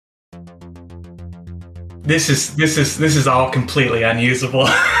This is all completely unusable.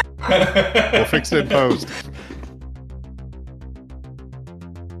 We'll fix it in post.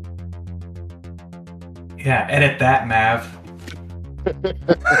 Yeah, edit that, Mav.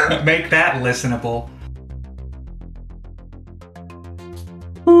 Make that listenable.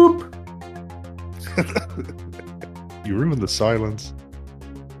 Boop. You ruined the silence.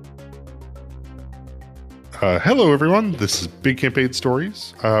 Hello, everyone. This is Big Campaign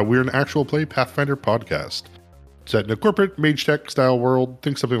Stories. We're an actual play Pathfinder podcast set in a corporate mage tech style world.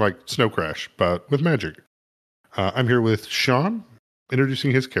 Think something like Snow Crash, but with magic. I'm here with Sean,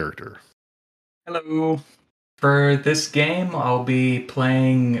 introducing his character. Hello. For this game, I'll be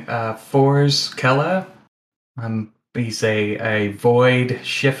playing Forz Kella. He's a void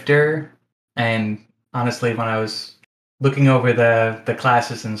shifter, and honestly, when I was looking over the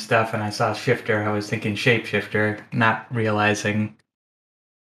classes and stuff, and I saw shifter, I was thinking shapeshifter, not realizing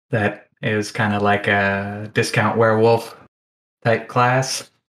that it was kind of like a discount werewolf type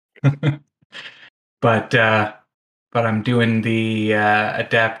class. but I'm doing the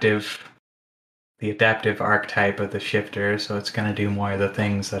adaptive archetype of the shifter, so it's going to do more of the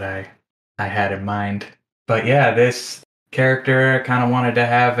things that I had in mind. But yeah, this character kind of wanted to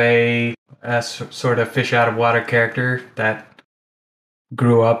have a sort of fish out of water character that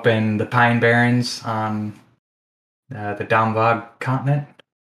grew up in the Pine Barrens on the Damvag continent.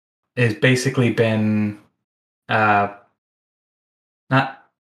 Has basically been not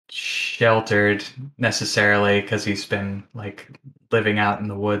sheltered necessarily because he's been like living out in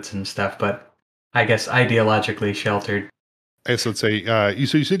the woods and stuff, but I guess ideologically sheltered. I guess let's say you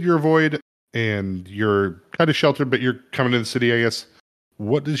said you're a void and you're kind of sheltered, but you're coming to the city. I guess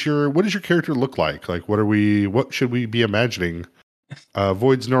what does your character look like? Like what should we be imagining?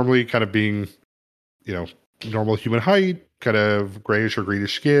 Voids normally kind of being, normal human height, kind of grayish or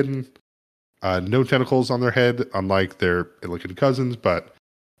greenish skin, no tentacles on their head, unlike their Illican cousins. But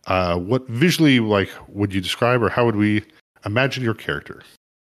what visually would you describe, or how would we imagine your character?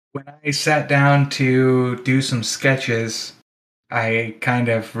 When I sat down to do some sketches, I kind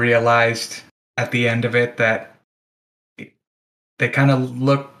of realized at the end of it that they kind of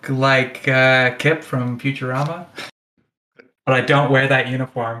look like Kip from Futurama. But I don't wear that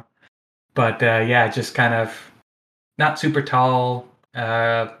uniform. But yeah, just kind of not super tall,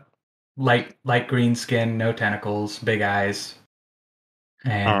 light green skin, no tentacles, big eyes,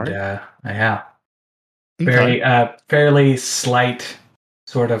 and yeah, very fairly slight,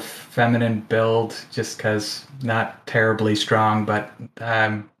 sort of feminine build, just because not terribly strong, but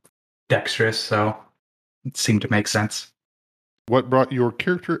dexterous, so it seemed to make sense. What brought your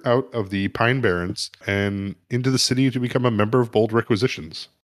character out of the Pine Barrens and into the city to become a member of Bold Requisitions?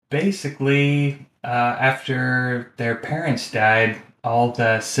 Basically, after their parents died, all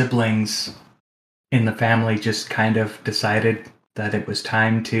the siblings in the family just kind of decided that it was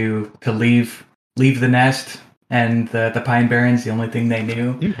time to leave the nest and the Pine Barrens, the only thing they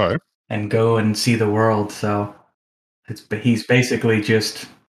knew, and go and see the world. So he's basically just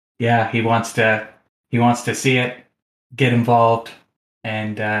he wants to see it, get involved,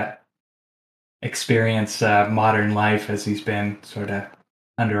 and experience modern life as he's been sort of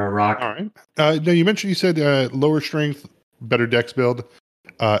under a rock. All right. Now you said lower strength, better dex build.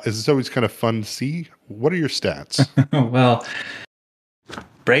 Is always kind of fun to see. What are your stats? Well,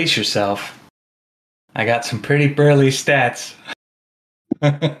 brace yourself. I got some pretty burly stats.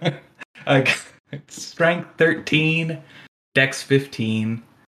 I got strength 13, dex 15,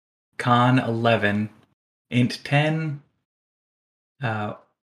 con 11, int 10,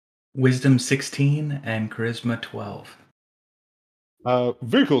 wisdom 16, and charisma 12.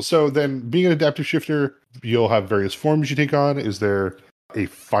 Very cool. So then, being an adaptive shifter, you'll have various forms you take on. Is there a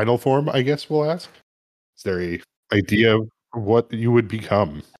final form, I guess we'll ask? Is there a idea of what you would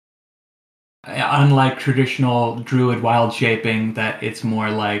become? Unlike traditional druid wild shaping, that it's more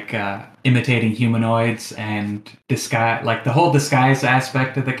like imitating humanoids and disguise, like the whole disguise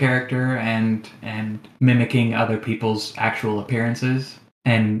aspect of the character, and mimicking other people's actual appearances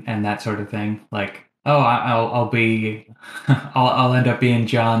and that sort of thing. Like, I'll be I'll end up being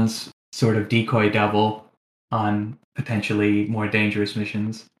John's sort of decoy double on potentially more dangerous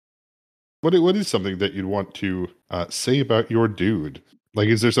missions. What is something that you'd want to say about your dude? Like,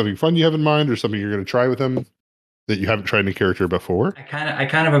 is there something fun you have in mind, or something you're going to try with him that you haven't tried in a character before? I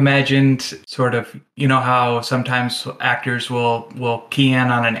kind of imagined sort of, how sometimes actors will key in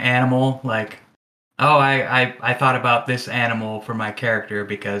on an animal, like, oh, I thought about this animal for my character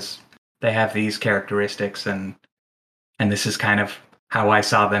because they have these characteristics, and this is kind of how I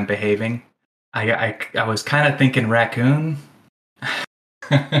saw them behaving. I was kind of thinking raccoon.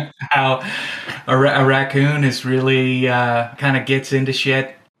 How a raccoon is really kind of gets into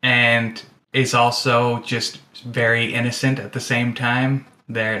shit and is also just very innocent at the same time.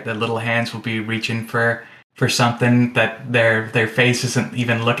 Their little hands will be reaching for something that their face isn't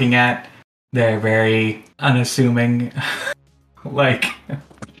even looking at. They're very unassuming. Like,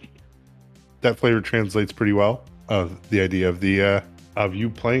 That flavor translates pretty well. The idea of you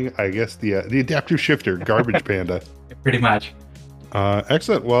playing, I guess the adaptive shifter, Garbage Panda. pretty much.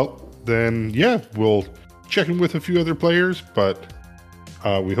 Excellent. Well, then, yeah, we'll check in with a few other players, but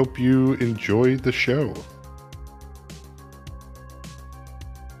we hope you enjoy the show.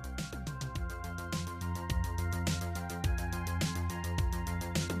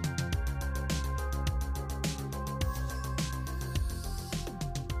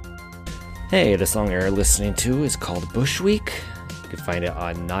 Hey, the song you're listening to is called Bush Week. You can find it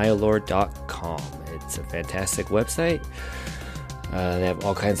on nihilord.com. It's a fantastic website. They have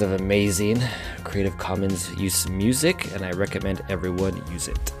all kinds of amazing Creative Commons use music, and I recommend everyone use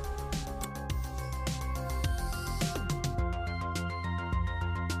it.